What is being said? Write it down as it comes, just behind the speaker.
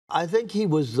I think he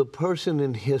was the person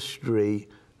in history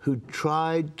who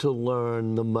tried to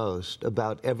learn the most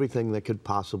about everything that could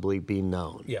possibly be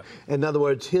known. Yeah. In other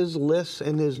words, his lists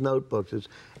in his notebooks is,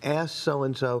 ask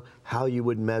so-and-so how you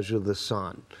would measure the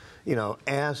sun. You know,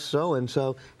 ask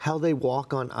so-and-so how they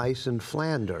walk on ice in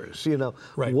Flanders. You know,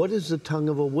 Right. What does the tongue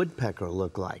of a woodpecker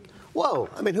look like? Whoa,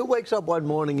 I mean, who wakes up one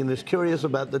morning and is curious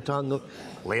about the tongue of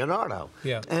Leonardo?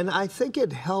 Yeah. And I think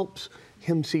it helps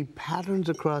him see patterns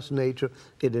across nature.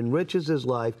 It enriches his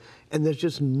life, and there's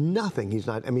just nothing he's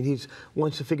not. I mean, he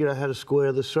wants to figure out how to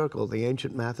square the circle, the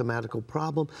ancient mathematical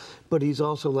problem, but he's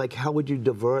also like, how would you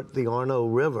divert the Arno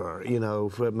River, you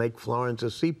know, make Florence a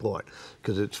seaport?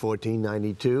 Because it's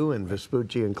 1492, and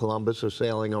Vespucci and Columbus are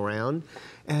sailing around,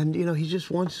 and, you know, he just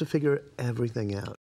wants to figure everything out.